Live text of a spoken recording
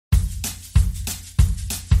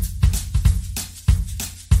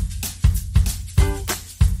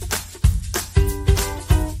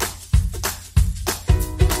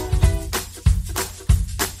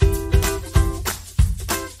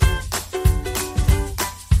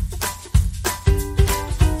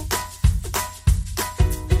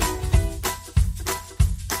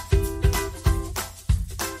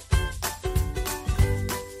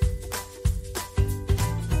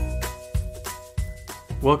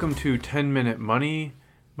Welcome to 10 Minute Money.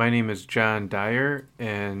 My name is John Dyer,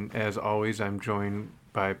 and as always, I'm joined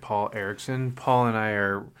by Paul Erickson. Paul and I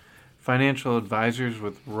are financial advisors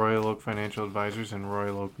with Royal Oak Financial Advisors in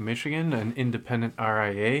Royal Oak, Michigan, an independent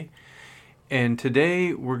RIA. And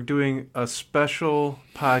today we're doing a special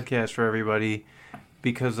podcast for everybody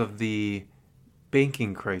because of the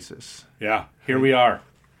banking crisis. Yeah, here we are.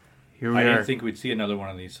 I didn't think we'd see another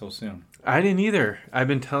one of these so soon. I didn't either. I've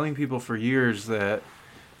been telling people for years that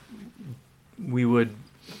we would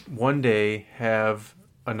one day have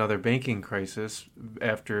another banking crisis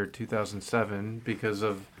after 2007 because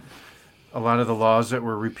of a lot of the laws that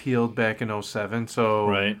were repealed back in 2007. So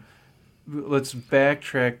right. Let's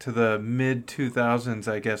backtrack to the mid-2000s,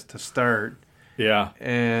 I guess, to start. Yeah.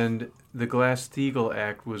 And the Glass-Steagall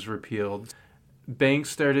Act was repealed.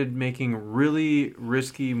 Banks started making really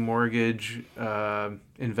risky mortgage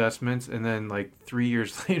investments, and then like 3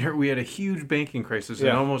 years later, we had a huge banking crisis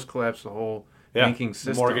and almost collapsed the whole banking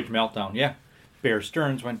system. Mortgage meltdown, yeah. Bear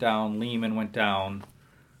Stearns went down, Lehman went down.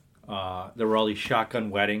 There were all these shotgun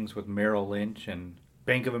weddings with Merrill Lynch and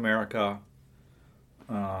Bank of America.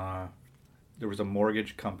 There was a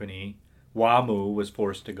mortgage company. WAMU was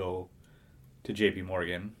forced to go to J.P.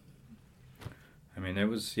 Morgan. I mean, it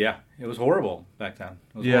was horrible back then.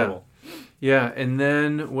 It was horrible. Yeah, and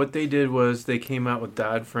then what they did was they came out with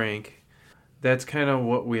Dodd-Frank. That's kind of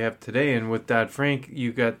what we have today. And with Dodd-Frank,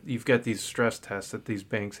 you've got these stress tests that these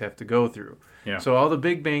banks have to go through. Yeah. So all the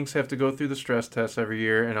big banks have to go through the stress tests every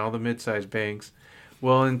year, and all the mid-sized banks.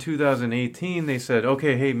 Well, in 2018, they said,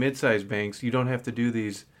 okay, hey, mid-sized banks, you don't have to do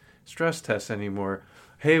these stress tests anymore.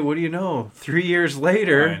 Hey, what do you know? 3 years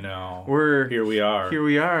later, I know. Here we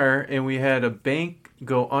are, and we had a bank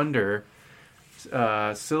go under,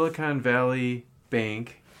 Silicon Valley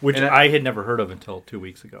Bank. Which I had never heard of until 2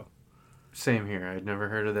 weeks ago. Same here. I'd never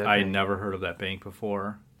heard of that I bank. had never heard of that bank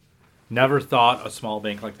before. Never thought a small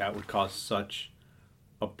bank like that would cause such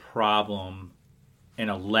a problem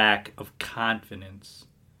and a lack of confidence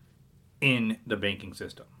in the banking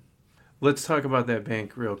system. Let's talk about that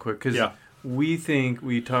bank real quick, because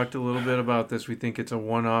we talked a little bit about this. We think it's a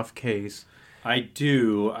one-off case. I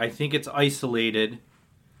do. I think it's isolated.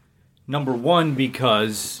 Number one,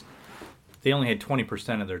 because they only had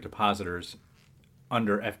 20% of their depositors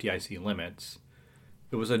under FDIC limits.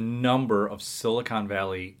 There was a number of Silicon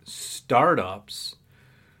Valley startups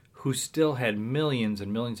who still had millions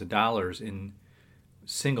and millions of dollars in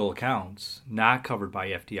single accounts, not covered by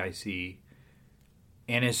FDIC.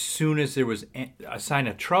 And as soon as there was a sign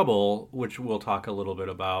of trouble, which we'll talk a little bit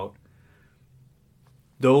about,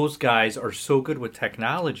 those guys are so good with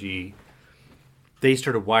technology, they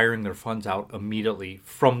started wiring their funds out immediately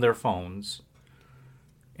from their phones.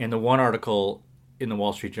 And the one article in the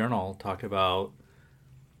Wall Street Journal talked about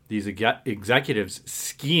these executives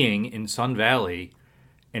skiing in Sun Valley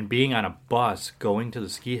and being on a bus going to the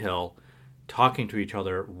ski hill, talking to each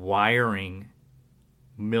other, wiring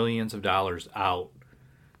millions of dollars out.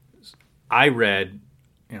 I read,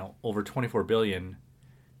 over $24 billion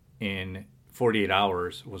in 48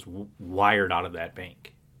 hours was wired out of that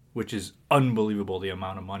bank, which is unbelievable, the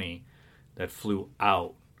amount of money that flew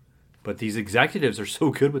out. But these executives are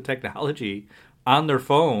so good with technology. On their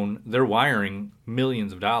phone, they're wiring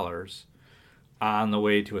millions of dollars on the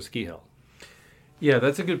way to a ski hill. Yeah,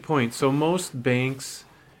 that's a good point. So most banks,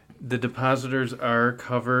 the depositors are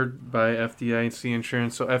covered by FDIC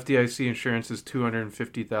insurance. So FDIC insurance is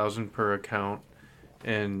 $250,000 per account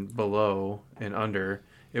and below and under.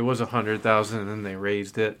 It was $100,000 and then they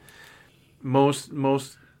raised it. Most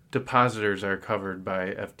depositors are covered by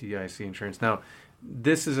FDIC insurance. Now,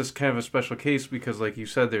 this is kind of a special case because, like you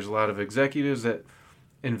said, there's a lot of executives that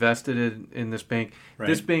invested in this bank. Right.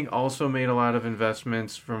 This bank also made a lot of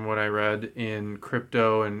investments, from what I read, in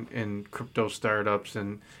crypto and crypto startups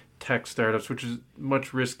and tech startups, which is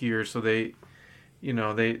much riskier. So they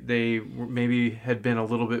maybe had been a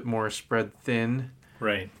little bit more spread thin.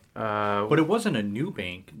 Right. But it wasn't a new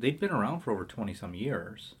bank. They'd been around for over 20-some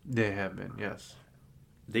years. They have been, yes.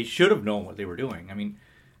 They should have known what they were doing. I mean,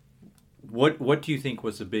 what do you think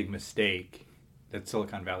was the big mistake that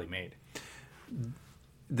Silicon Valley made?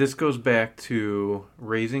 This goes back to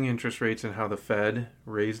raising interest rates and how the Fed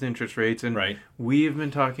raised interest rates. And we've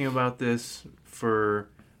been talking about this for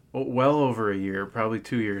well over a year, probably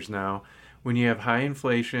 2 years now. When you have high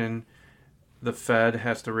inflation, the Fed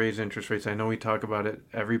has to raise interest rates. I know we talk about it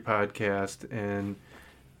every podcast. And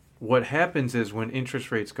what happens is when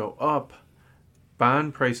interest rates go up,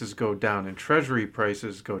 bond prices go down and treasury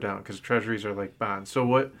prices go down because treasuries are like bonds. So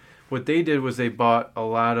what they did was they bought a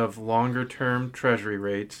lot of longer term treasury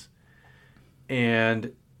rates,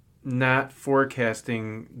 and not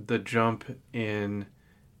forecasting the jump in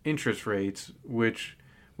interest rates, which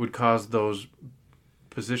would cause those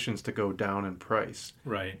positions to go down in price.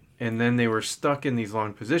 Right. And then they were stuck in these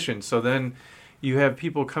long positions. So then you have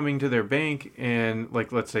people coming to their bank and,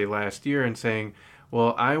 like, let's say last year, and saying,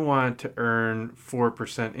 well, I want to earn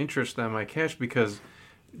 4% interest on my cash because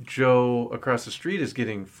Joe across the street is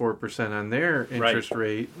getting 4% on their interest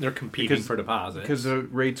rate. They're competing for deposits. Because the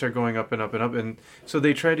rates are going up and up and up. And so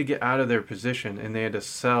they tried to get out of their position, and they had to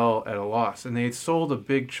sell at a loss. And they had sold a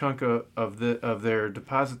big chunk of their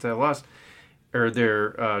deposits at a loss, or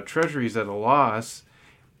their treasuries at a loss.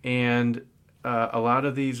 And a lot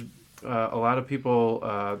of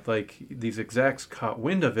people, like these execs, caught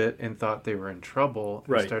wind of it and thought they were in trouble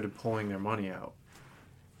and started pulling their money out.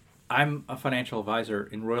 I'm a financial advisor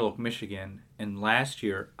in Royal Oak, Michigan, and last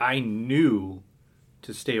year I knew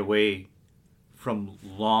to stay away from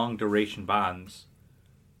long duration bonds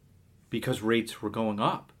because rates were going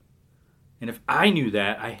up. And if I knew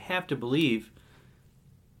that, I have to believe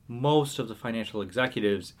most of the financial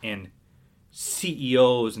executives and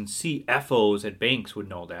CEOs and CFOs at banks would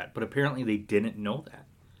know that, but apparently they didn't know that.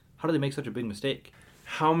 How do they make such a big mistake?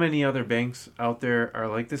 How many other banks out there are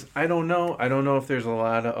like this? I don't know. I don't know if there's a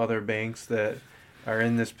lot of other banks that are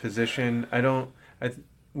in this position.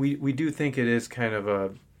 We do think it is kind of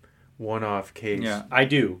a one-off case. Yeah, I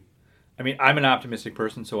do. I mean, I'm an optimistic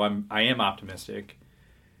person, so I am optimistic,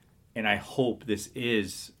 and I hope this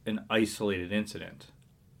is an isolated incident.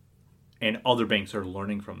 And other banks are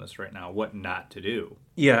learning from this right now, what not to do.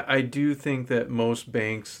 Yeah, I do think that most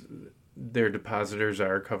banks, their depositors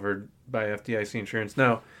are covered by FDIC insurance.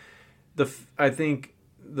 Now, I think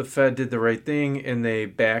the Fed did the right thing, and they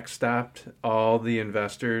backstopped all the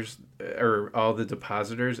investors or all the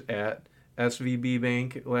depositors at SVB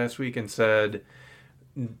Bank last week and said,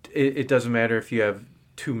 it doesn't matter if you have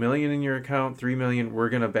 $2 million in your account, $3 million, we're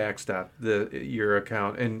going to backstop your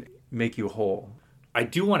account and make you whole. I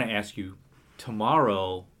do want to ask you,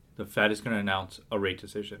 tomorrow the Fed is going to announce a rate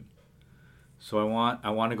decision. So I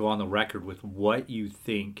want to go on the record with what you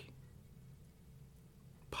think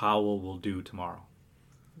Powell will do tomorrow.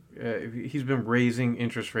 He's been raising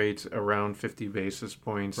interest rates around 50 basis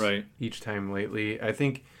points each time lately. I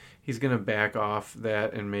think he's going to back off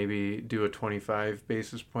that and maybe do a 25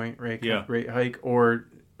 basis point rate hike or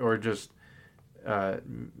just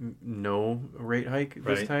no rate hike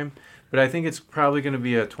this time. But I think it's probably going to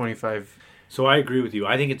be a 25. So I agree with you.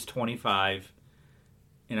 I think it's 25,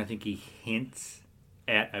 and I think he hints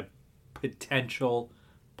at a potential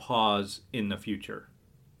pause in the future.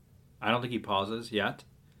 I don't think he pauses yet.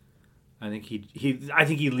 I think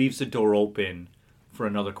he leaves the door open for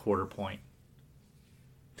another quarter point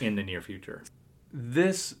in the near future.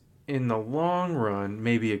 This, in the long run,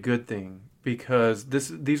 may be a good thing because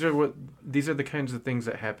these are the kinds of things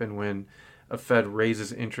that happen when a Fed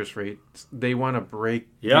raises interest rates. They want to break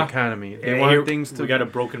the economy. They want things to. We got a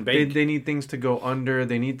broken bank. They need things to go under.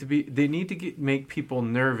 They need to make people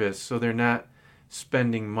nervous so they're not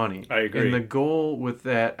spending money. I agree. And the goal with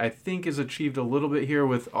that, I think, is achieved a little bit here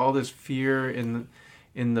with all this fear in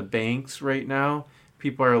the banks right now.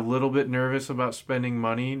 People are a little bit nervous about spending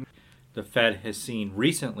money. The Fed has seen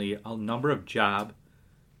recently a number of job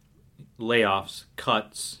layoffs,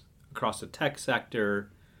 cuts across the tech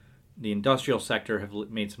sector. The industrial sector have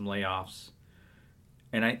made some layoffs.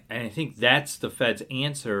 And I think that's the Fed's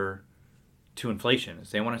answer to inflation,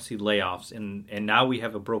 is they want to see layoffs. And now we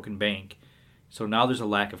have a broken bank. So now there's a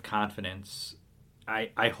lack of confidence.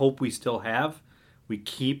 I hope we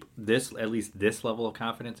keep this, at least this level of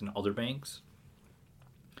confidence in other banks.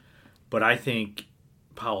 But I think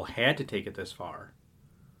Powell had to take it this far.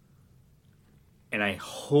 And I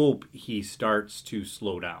hope he starts to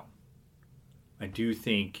slow down. I do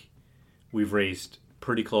think we've raised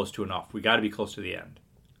pretty close to enough. We got to be close to the end,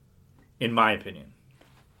 in my opinion.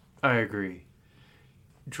 I agree.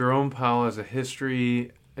 Jerome Powell has a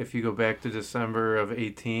history, if you go back to December of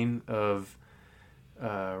 18, of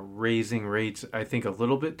raising rates, I think, a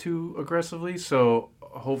little bit too aggressively. So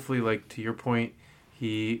hopefully, like to your point,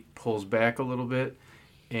 he pulls back a little bit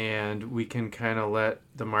and we can kind of let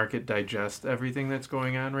the market digest everything that's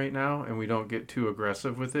going on right now and we don't get too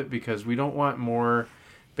aggressive with it because we don't want more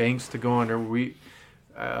banks to go under.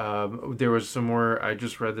 There was some more, I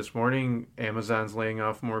just read this morning, Amazon's laying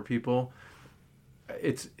off more people.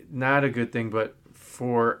 It's not a good thing, but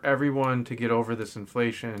for everyone to get over this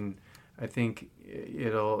inflation, I think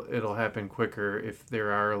it'll happen quicker if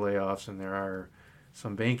there are layoffs and there are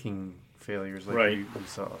some banking failures like we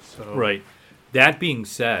saw. So. Right. That being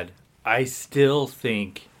said, I still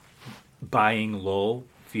think buying low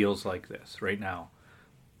feels like this right now.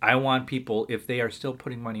 I want people, if they are still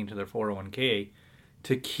putting money into their 401k,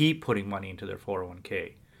 to keep putting money into their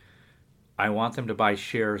 401k. I want them to buy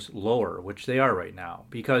shares lower, which they are right now,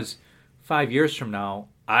 because 5 years from now,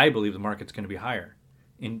 I believe the market's going to be higher.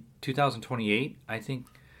 In 2028, I think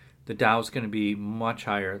the Dow's going to be much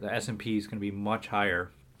higher. The S&P is going to be much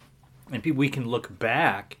higher. And we can look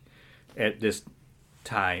back at this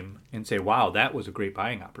time and say, wow, that was a great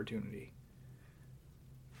buying opportunity.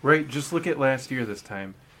 Right. Just look at last year this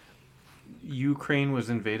time. Ukraine was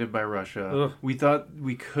invaded by Russia. Ugh. We thought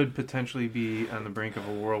we could potentially be on the brink of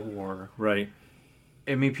a world war. Right.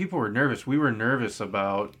 I mean, people were nervous. We were nervous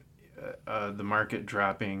about the market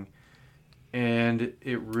dropping, and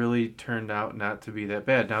it really turned out not to be that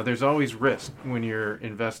bad. Now, there's always risk when you're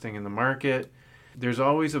investing in the market. There's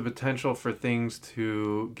always a potential for things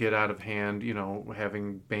to get out of hand,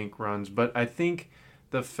 having bank runs. But I think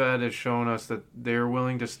the Fed has shown us that they're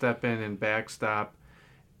willing to step in and backstop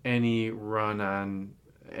any run on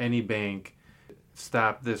any bank,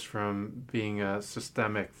 stop this from being a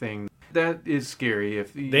systemic thing. That is scary.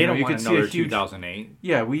 If they don't want another 2008.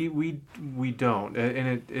 Yeah, we don't,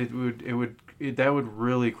 and that would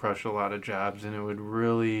really crush a lot of jobs, and it would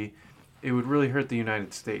really hurt the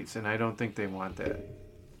United States, and I don't think they want that.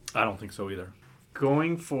 I don't think so either.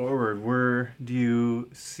 Going forward, where do you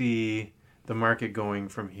see the market going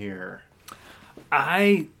from here?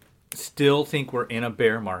 I still think we're in a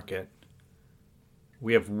bear market.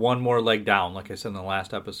 We have one more leg down, like I said in the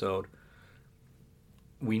last episode.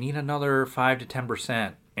 We need another 5 to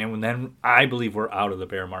 10%, and then I believe we're out of the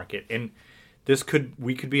bear market. And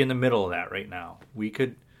we could be in the middle of that right now. We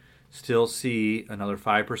could still see another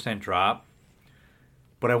 5% drop,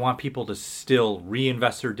 but I want people to still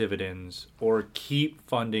reinvest their dividends or keep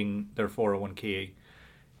funding their 401k,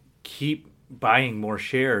 keep buying more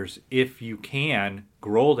shares if you can,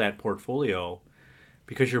 grow that portfolio,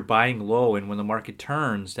 because you're buying low, and when the market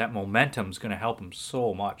turns, that momentum is going to help them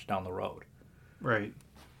so much down the road. Right.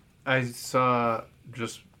 I saw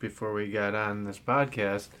just before we got on this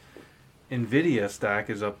podcast, NVIDIA stock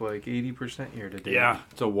is up like 80% year to date. Yeah,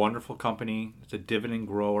 it's a wonderful company. It's a dividend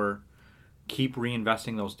grower. Keep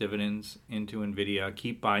reinvesting those dividends into NVIDIA.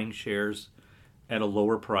 Keep buying shares at a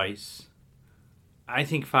lower price. I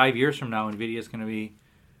think 5 years from now, NVIDIA is going to be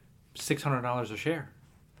 $600 a share.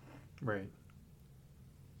 Right.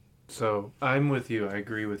 So I'm with you. I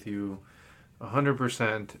agree with you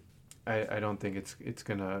 100%. I don't think it's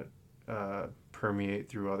going to permeate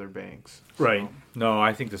through other banks. So. Right. No,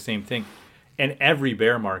 I think the same thing. And every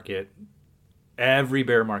bear market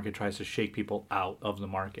tries to shake people out of the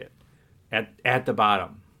market at the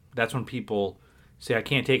bottom. That's when people say, I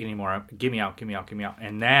can't take it anymore. Give me out.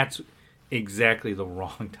 And that's exactly the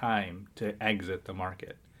wrong time to exit the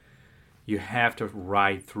market. You have to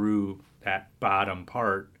ride through that bottom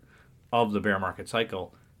part of the bear market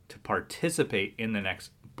cycle to participate in the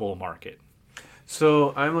next bull market.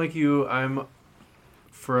 So I'm like you. I'm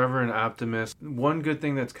forever an optimist. One good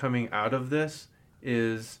thing that's coming out of this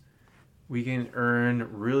is we can earn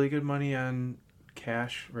really good money on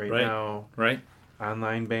cash right now. Right.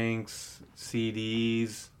 Online banks,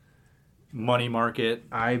 CDs, money market,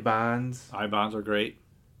 I-bonds. I-bonds are great.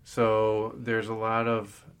 So there's a lot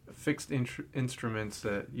of fixed instruments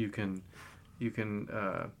that you can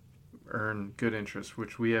earn good interest,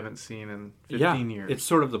 which we haven't seen in 15 years. It's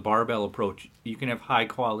sort of the barbell approach. You can have high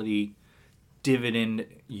quality dividend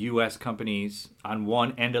U.S. companies on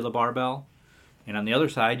one end of the barbell, and on the other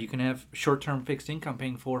side, you can have short-term fixed income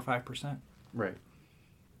paying 4 or 5%. Right.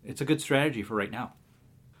 It's a good strategy for right now.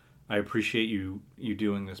 I appreciate you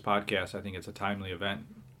doing this podcast. I think it's a timely event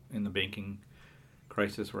in the banking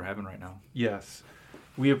crisis we're having right now. Yes.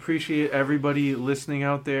 We appreciate everybody listening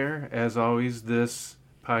out there. As always, this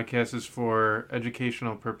podcast is for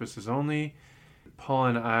educational purposes only. Paul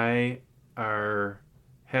and I are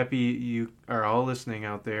happy you are all listening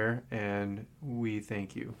out there, and we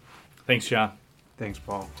thank you. Thanks, John. Thanks,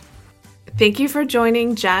 Paul. Thank you for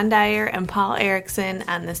joining John Dyer and Paul Erickson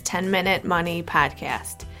on this 10-Minute Money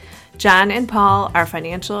podcast. John and Paul are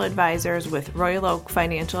financial advisors with Royal Oak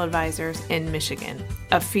Financial Advisors in Michigan,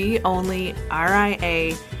 a fee-only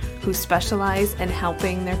RIA who specialize in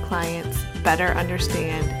helping their clients better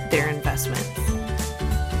understand their investments.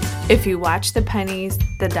 If you watch the pennies,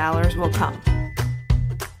 the dollars will come.